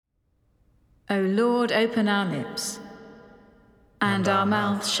O Lord, open our lips, and our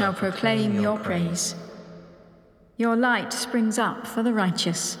mouths shall proclaim your praise. Your light springs up for the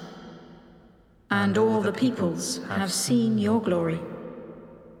righteous, and all the peoples have seen your glory.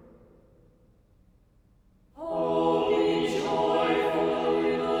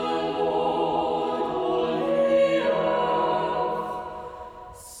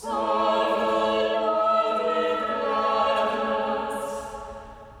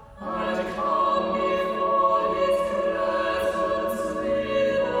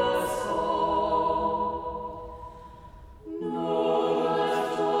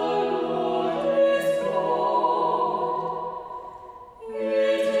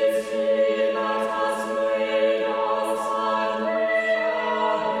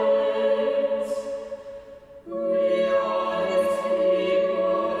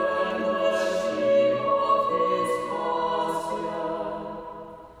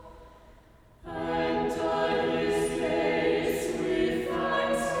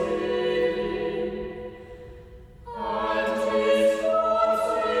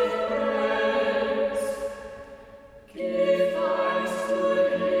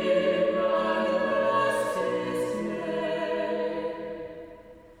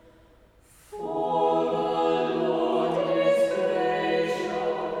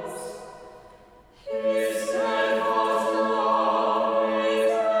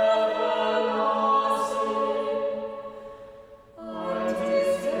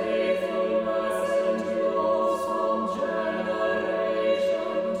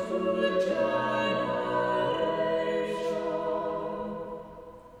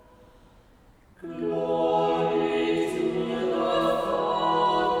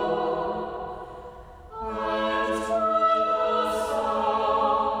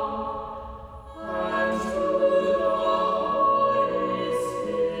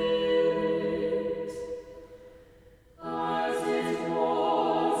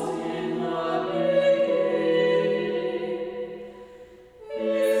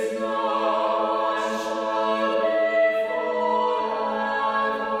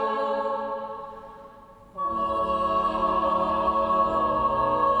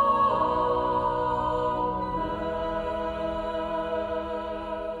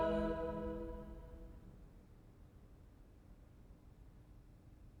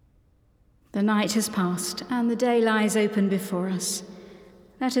 The night has passed, and the day lies open before us.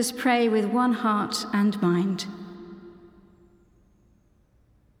 Let us pray with one heart and mind.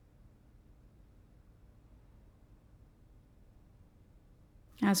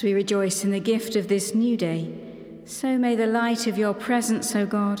 As we rejoice in the gift of this new day, so may the light of your presence, O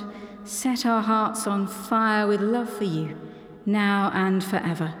God, set our hearts on fire with love for you, now and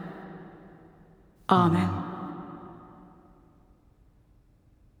forever. Amen.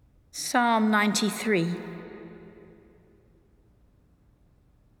 Psalm 93.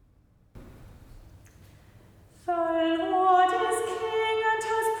 The Lord is King and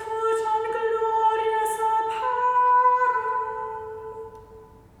has put on glorious apparel.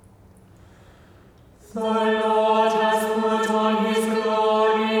 The Lord has put on his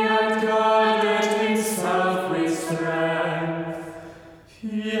glory and girded himself with strength.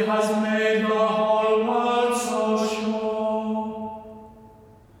 He has made the whole world so sure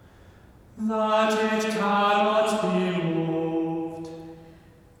that it cannot be moved.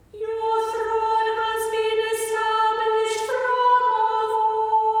 Your throne has been established from of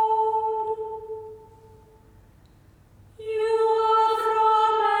old. You are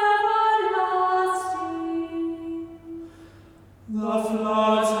from everlasting. The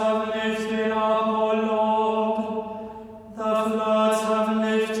floods have lifted up, O Lord. The floods have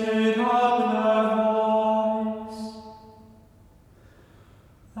lifted up their voice.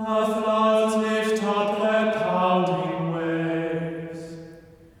 The floods lift up their pounding waves.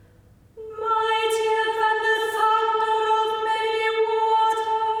 Mightier than the thunder of many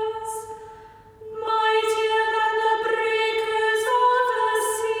waters, mightier than the breakers of the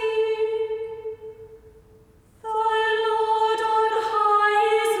sea. The Lord on high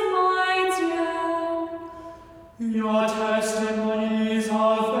is mightier. Your testimonies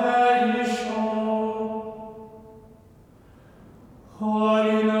are very sure.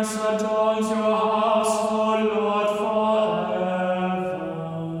 Holiness adorns your house, O Lord, forever.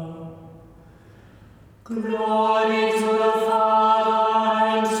 Glory to the Father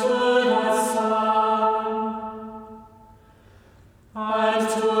and to the Son and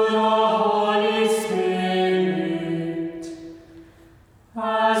to the Holy Spirit,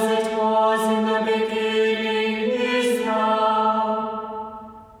 as it was in the beginning, is now,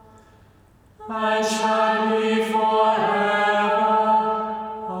 and shall be forever.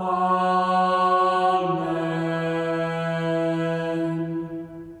 Amen.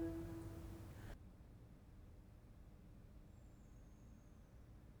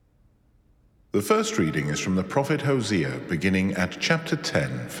 The first reading is from the prophet Hosea, beginning at chapter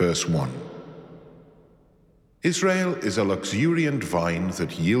 10, verse 1. Israel is a luxuriant vine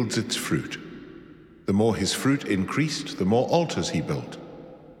that yields its fruit. The more his fruit increased, the more altars he built.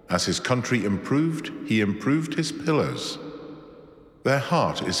 As his country improved, he improved his pillars. Their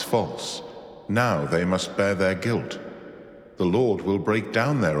heart is false. Now they must bear their guilt. The Lord will break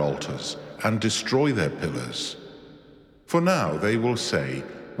down their altars and destroy their pillars. For now they will say,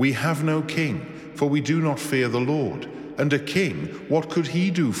 "We have no king, for we do not fear the Lord. And a king, what could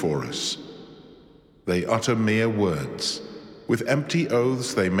he do for us?" They utter mere words. With empty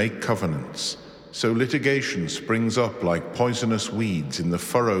oaths they make covenants. So litigation springs up like poisonous weeds in the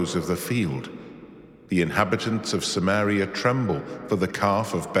furrows of the field. The inhabitants of Samaria tremble for the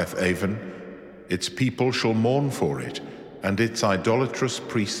calf of Beth-aven. Its people shall mourn for it, and its idolatrous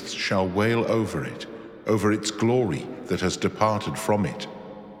priests shall wail over it, over its glory that has departed from it.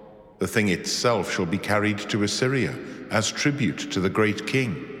 The thing itself shall be carried to Assyria as tribute to the great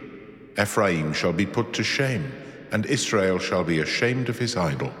king. Ephraim shall be put to shame, and Israel shall be ashamed of his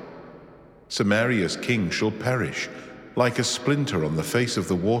idol. Samaria's king shall perish, like a splinter on the face of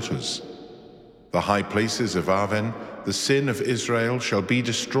the waters. The high places of Aven, the sin of Israel, shall be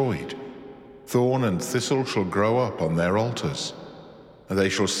destroyed. Thorn and thistle shall grow up on their altars. And they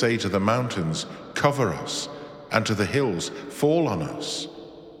shall say to the mountains, "Cover us," and to the hills, "Fall on us."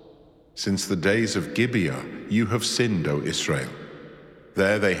 Since the days of Gibeah, you have sinned, O Israel.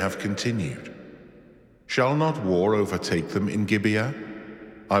 There they have continued. Shall not war overtake them in Gibeah?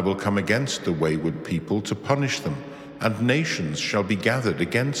 I will come against the wayward people to punish them, and nations shall be gathered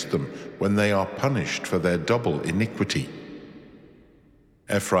against them when they are punished for their double iniquity.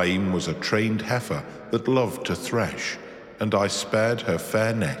 Ephraim was a trained heifer that loved to thresh, and I spared her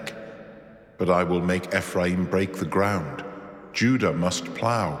fair neck. But I will make Ephraim break the ground. Judah must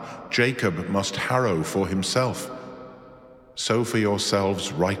plow, Jacob must harrow for himself. Sow for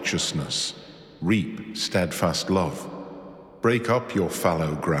yourselves righteousness, reap steadfast love. Break up your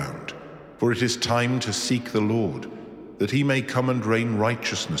fallow ground, for it is time to seek the Lord, that he may come and rain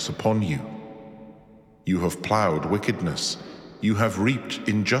righteousness upon you. You have plowed wickedness, you have reaped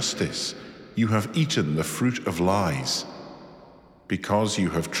injustice, you have eaten the fruit of lies. Because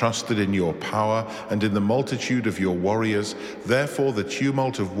you have trusted in your power and in the multitude of your warriors, therefore the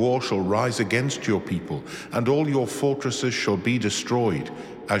tumult of war shall rise against your people, and all your fortresses shall be destroyed,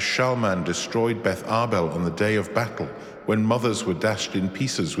 as Shalman destroyed Beth Arbel on the day of battle, when mothers were dashed in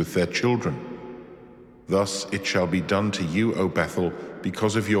pieces with their children. Thus it shall be done to you, O Bethel,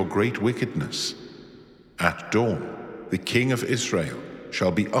 because of your great wickedness. At dawn, the king of Israel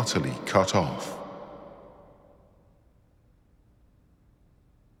shall be utterly cut off.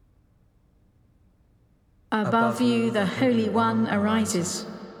 Above you the Holy One arises,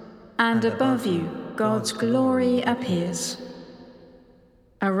 and above you God's glory appears.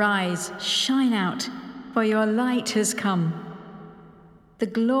 Arise, shine out, for your light has come. The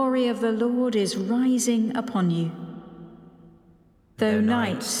glory of the Lord is rising upon you. Though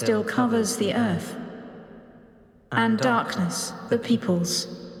night still covers the earth, and darkness the peoples,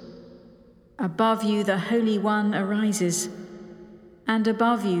 above you the Holy One arises, and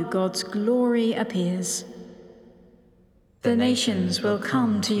above you God's glory appears. The nations will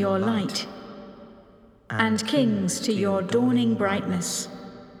come to your light, and kings to your dawning brightness.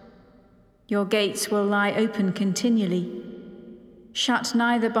 Your gates will lie open continually, shut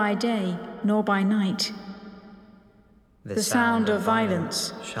neither by day nor by night. The sound of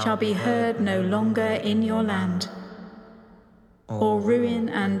violence shall be heard no longer in your land, or ruin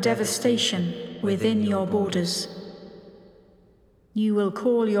and devastation within your borders. You will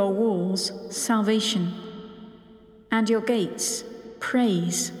call your walls salvation, and your gates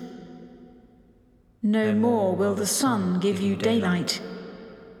praise. No more will the sun give you daylight,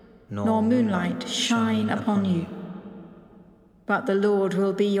 nor moonlight shine upon you. But the Lord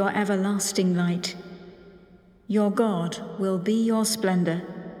will be your everlasting light. Your God will be your splendor.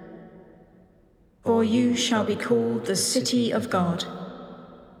 For you shall be called the city of God,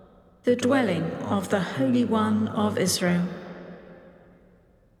 the dwelling of the Holy One of Israel.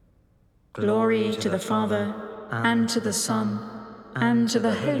 Glory to the Father, and to the Son, and to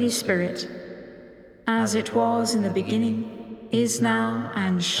the Holy Spirit, as it was in the beginning, is now,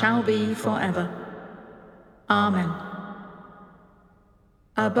 and shall be forever. Amen.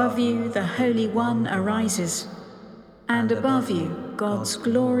 Above you the Holy One arises, and above you God's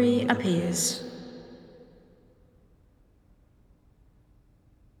glory appears.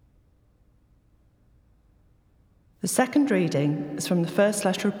 The second reading is from the first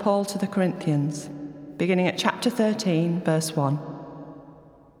letter of Paul to the Corinthians, beginning at chapter 13, verse 1.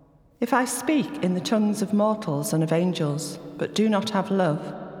 If I speak in the tongues of mortals and of angels, but do not have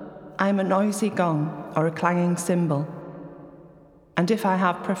love, I am a noisy gong or a clanging cymbal. And if I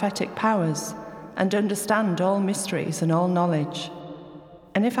have prophetic powers and understand all mysteries and all knowledge,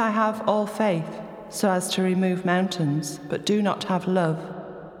 and if I have all faith so as to remove mountains, but do not have love,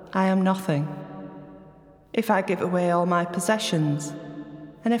 I am nothing. If I give away all my possessions,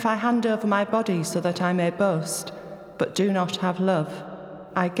 and if I hand over my body so that I may boast, but do not have love,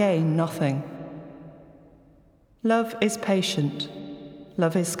 I gain nothing. Love is patient.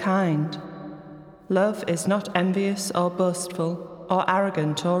 Love is kind. Love is not envious or boastful or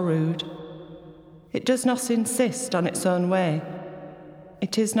arrogant or rude. It does not insist on its own way.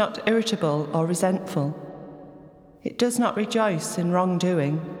 It is not irritable or resentful. It does not rejoice in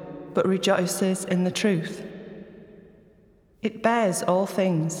wrongdoing, but rejoices in the truth. It bears all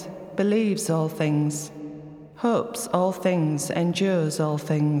things, believes all things, hopes all things, endures all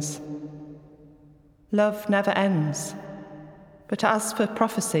things. Love never ends. But as for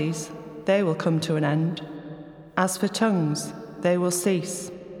prophecies, they will come to an end. As for tongues, they will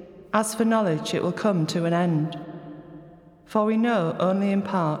cease. As for knowledge, it will come to an end. For we know only in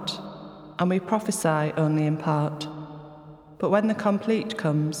part, and we prophesy only in part. But when the complete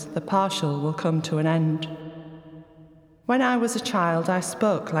comes, the partial will come to an end. When I was a child, I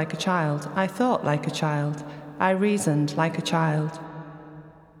spoke like a child, I thought like a child, I reasoned like a child.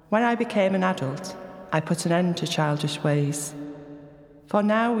 When I became an adult, I put an end to childish ways. For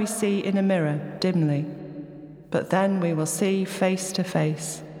now we see in a mirror dimly, but then we will see face to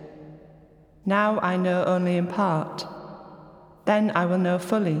face. Now I know only in part. Then I will know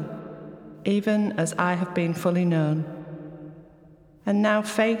fully, even as I have been fully known. And now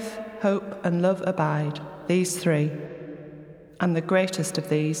faith, hope, and love abide, these three, and the greatest of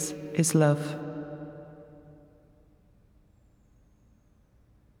these is love.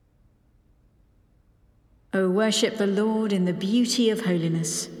 O worship the Lord in the beauty of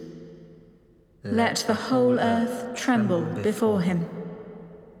holiness. Let the whole earth tremble before him.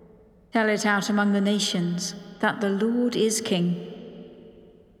 Tell it out among the nations that the Lord is King.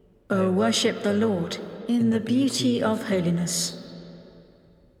 O worship the Lord in the beauty of holiness.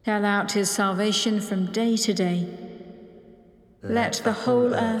 Tell out his salvation from day to day. Let the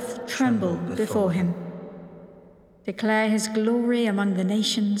whole earth tremble before him. Declare his glory among the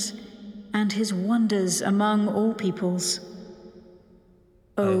nations and his wonders among all peoples.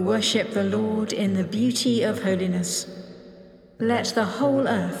 O worship the Lord in the beauty of holiness. Let the whole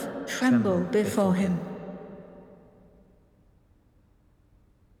earth tremble before him.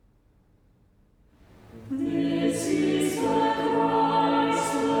 This is the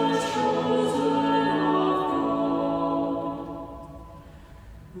Christ, the chosen of God,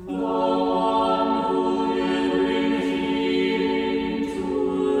 the one who will bring healing to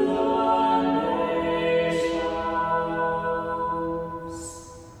the nations.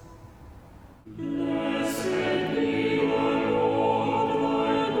 Blessed be the Lord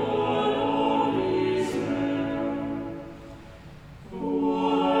thy God of Israel.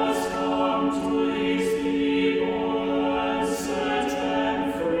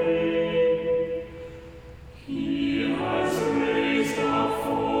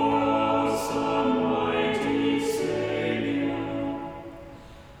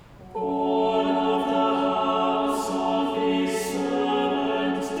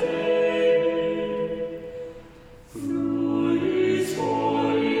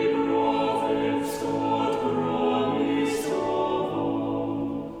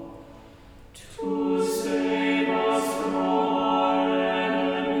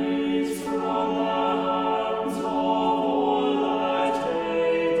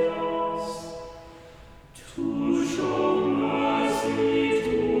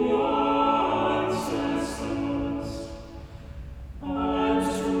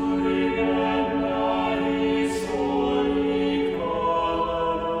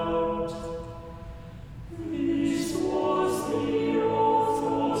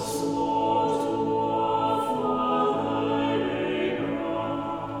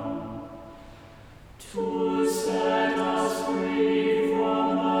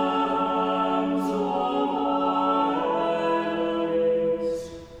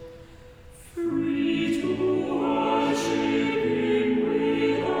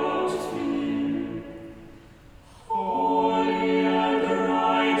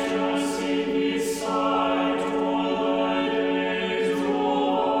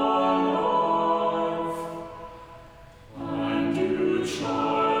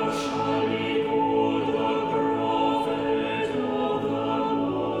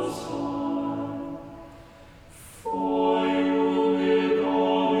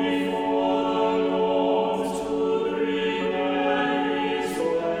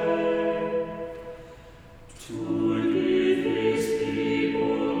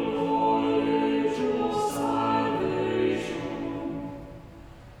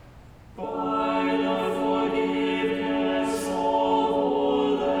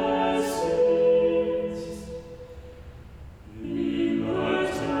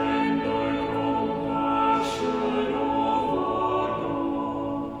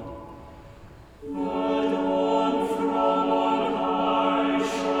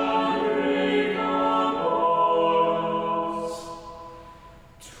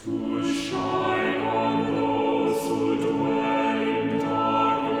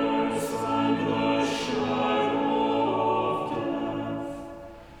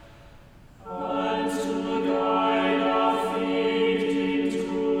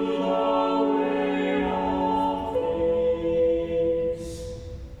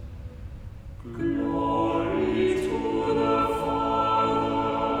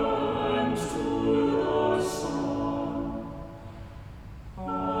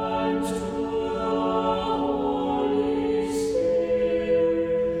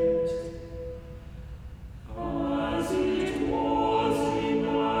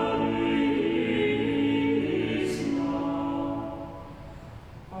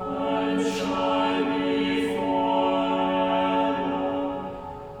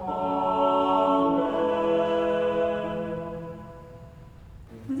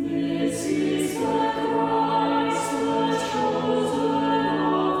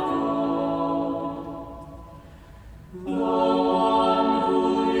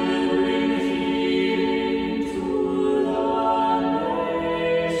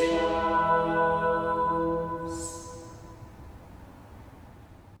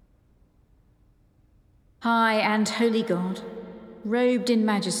 High and holy God, robed in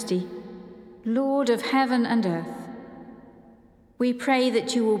majesty, Lord of heaven and earth, we pray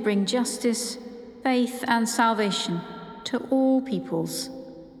that you will bring justice, faith, and salvation to all peoples.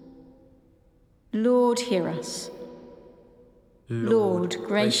 Lord, hear us. Lord,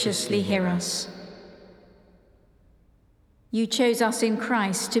 graciously hear us. You chose us in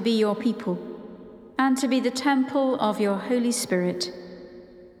Christ to be your people and to be the temple of your Holy Spirit.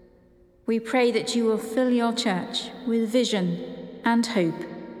 We pray that you will fill your church with vision and hope.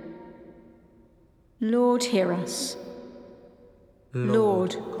 Lord, hear us.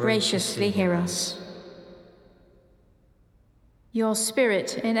 Lord, graciously hear us. Your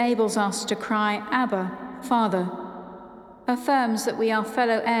Spirit enables us to cry, Abba, Father, affirms that we are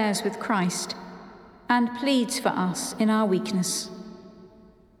fellow heirs with Christ, and pleads for us in our weakness.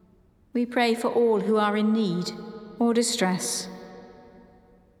 We pray for all who are in need or distress.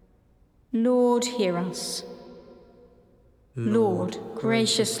 Lord, hear us. Lord,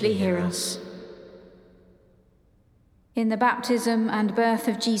 graciously hear us. In the baptism and birth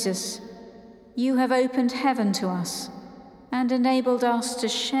of Jesus, you have opened heaven to us and enabled us to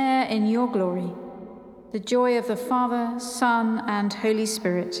share in your glory, the joy of the Father, Son, and Holy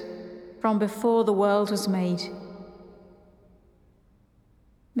Spirit, from before the world was made.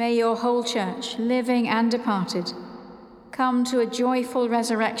 May your whole church, living and departed, come to a joyful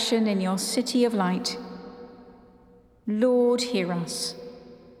resurrection in your city of light. Lord, hear us.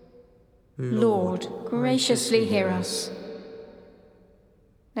 Lord, graciously hear us.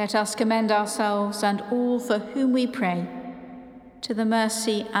 Let us commend ourselves and all for whom we pray to the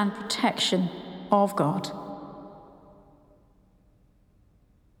mercy and protection of God.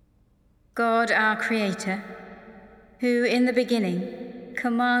 God, our Creator, who in the beginning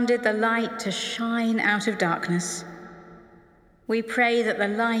commanded the light to shine out of darkness, we pray that the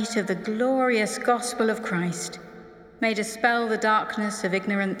light of the glorious gospel of Christ may dispel the darkness of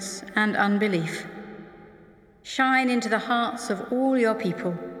ignorance and unbelief. Shine into the hearts of all your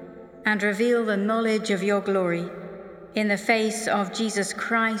people and reveal the knowledge of your glory in the face of Jesus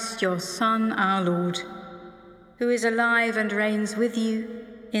Christ, your Son, our Lord, who is alive and reigns with you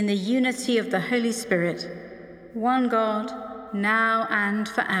in the unity of the Holy Spirit, one God, now and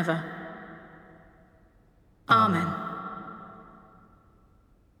forever. Amen.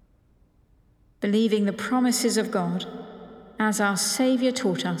 Believing the promises of God, as our Saviour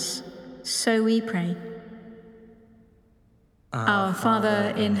taught us, so we pray. Our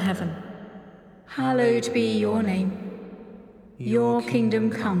Father in heaven, hallowed be your name. Your kingdom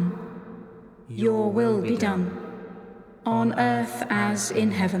come, your will be done, on earth as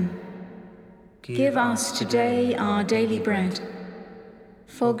in heaven. Give us today our daily bread.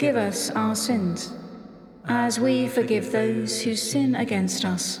 Forgive us our sins, as we forgive those who sin against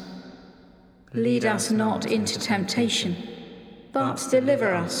us. Lead us not into temptation, but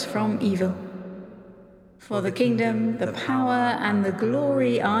deliver us from evil. For the kingdom, the power, and the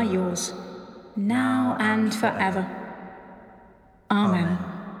glory are yours, now and forever. Amen.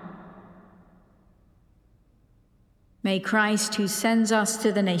 May Christ, who sends us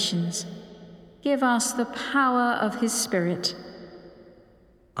to the nations, give us the power of his Spirit.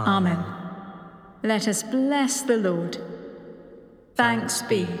 Amen. Let us bless the Lord. Thanks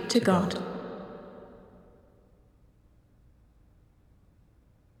be to God.